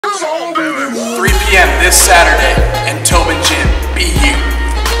p.m. this Saturday in Tobin Gym. Be you.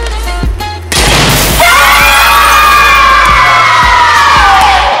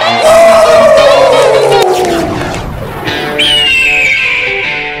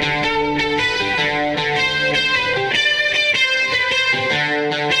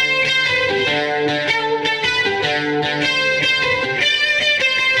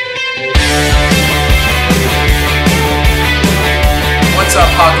 What's up,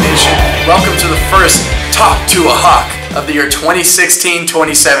 Hawk Nation? Welcome to the first Talk to a Hawk of the year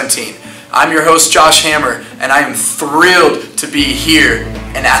 2016-2017. I'm your host, Josh Hammer, and I am thrilled to be here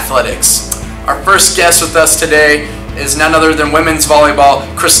in athletics. Our first guest with us today is none other than women's volleyball,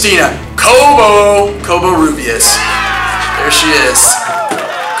 Christina Cobarruvias. There she is.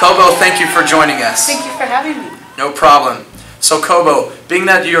 Cobo, thank you for joining us. Thank you for having me. No problem. So Cobo, being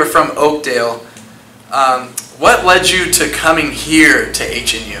that you're from Oakdale, what led you to coming here to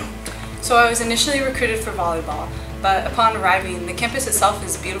HNU? So I was initially recruited for volleyball, but upon arriving, the campus itself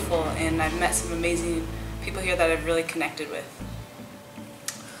is beautiful and I've met some amazing people here that I've really connected with.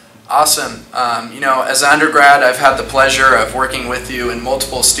 Awesome. You know, as an undergrad, I've had the pleasure of working with you in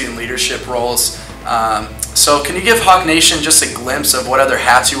multiple student leadership roles. So can you give Hawk Nation just a glimpse of what other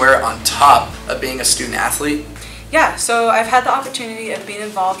hats you wear on top of being a student athlete? Yeah, so I've had the opportunity of being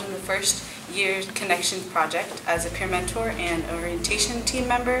involved in the first year Connections project as a peer mentor and orientation team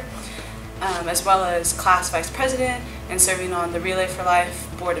member, as well as class vice president and serving on the Relay for Life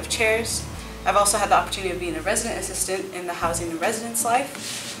board of chairs. I've also had the opportunity of being a resident assistant in the Housing and Residence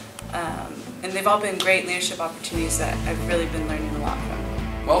Life, and they've all been great leadership opportunities that I've really been learning a lot from.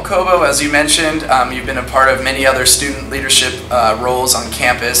 Well, Cobo, as you mentioned, you've been a part of many other student leadership roles on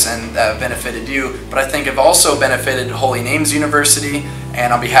campus and that have benefited you, but I think have also benefited Holy Names University,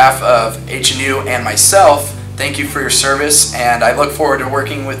 and on behalf of HNU and myself, thank you for your service, and I look forward to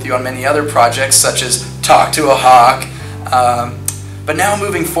working with you on many other projects such as Talk to a Hawk, but now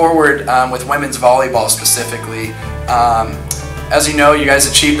moving forward with women's volleyball specifically. As you know, you guys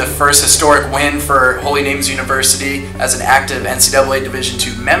achieved the first historic win for Holy Names University as an active NCAA Division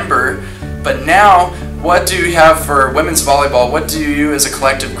II member, but now what do you have for women's volleyball? What do you as a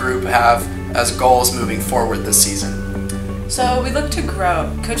collective group have as goals moving forward this season? So we look to grow.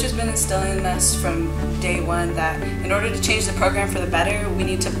 Coach has been instilling in us from day one that in order to change the program for the better, we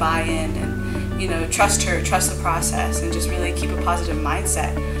need to buy in and, you know, trust her, trust the process, and just really keep a positive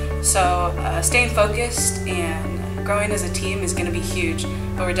mindset. So staying focused and growing as a team is going to be huge,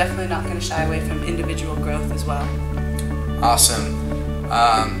 but we're definitely not going to shy away from individual growth as well. Awesome.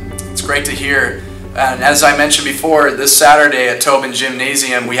 It's great to hear. And as I mentioned before, this Saturday at Tobin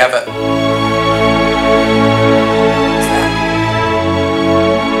Gymnasium, we have a... What's that?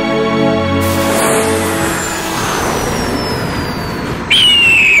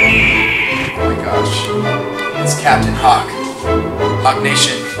 Oh my gosh. It's Captain Hawk. Hawk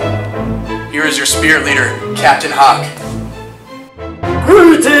Nation. Here is your spirit leader, Captain Hawk.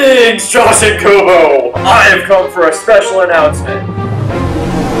 Greetings, Josh and Kobo! I have come for a special announcement.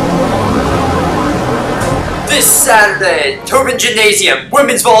 This Saturday, Tobin Gymnasium,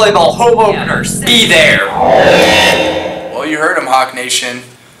 women's volleyball home openers. Be there! Well, you heard him, Hawk Nation.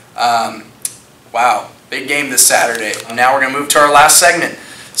 Wow, big game this Saturday. Now we're going to move to our last segment.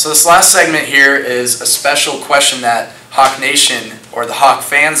 So this last segment here is a special question that Hawk Nation, or the Hawk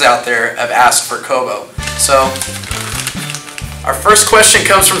fans out there, have asked for Kobo. So, our first question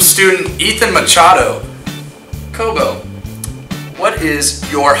comes from student Ethan Machado. Kobo, what is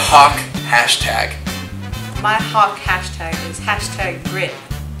your Hawk hashtag? My Hawk hashtag is #grit.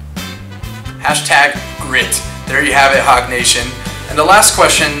 #grit. There you have it, Hawk Nation. And the last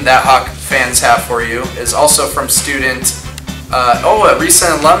question that Hawk fans have for you is also from student, a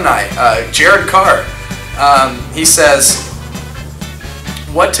recent alumni, Jared Carr. He says,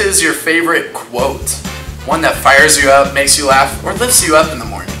 what is your favorite quote? One that fires you up, makes you laugh, or lifts you up in the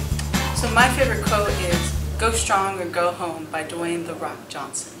morning? So my favorite quote is, "Go strong or go home" by Dwayne "The Rock"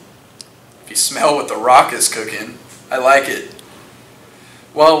 Johnson. If you smell what The Rock is cooking, I like it.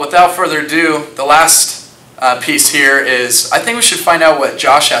 Well, without further ado, the last piece here is, I think we should find out what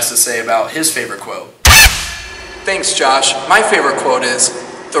Josh has to say about his favorite quote. Thanks, Josh. My favorite quote is,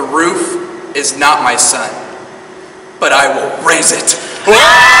 "The roof is not my son, but I will raise it."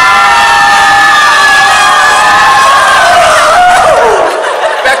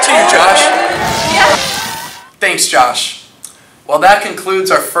 Back to you, Josh. Thanks, Josh. Well, that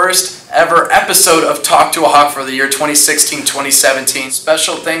concludes our first ever episode of Talk to a Hawk for the year 2016-2017.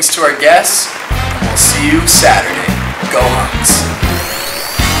 Special thanks to our guests, and we'll see you Saturday. Go Hawks.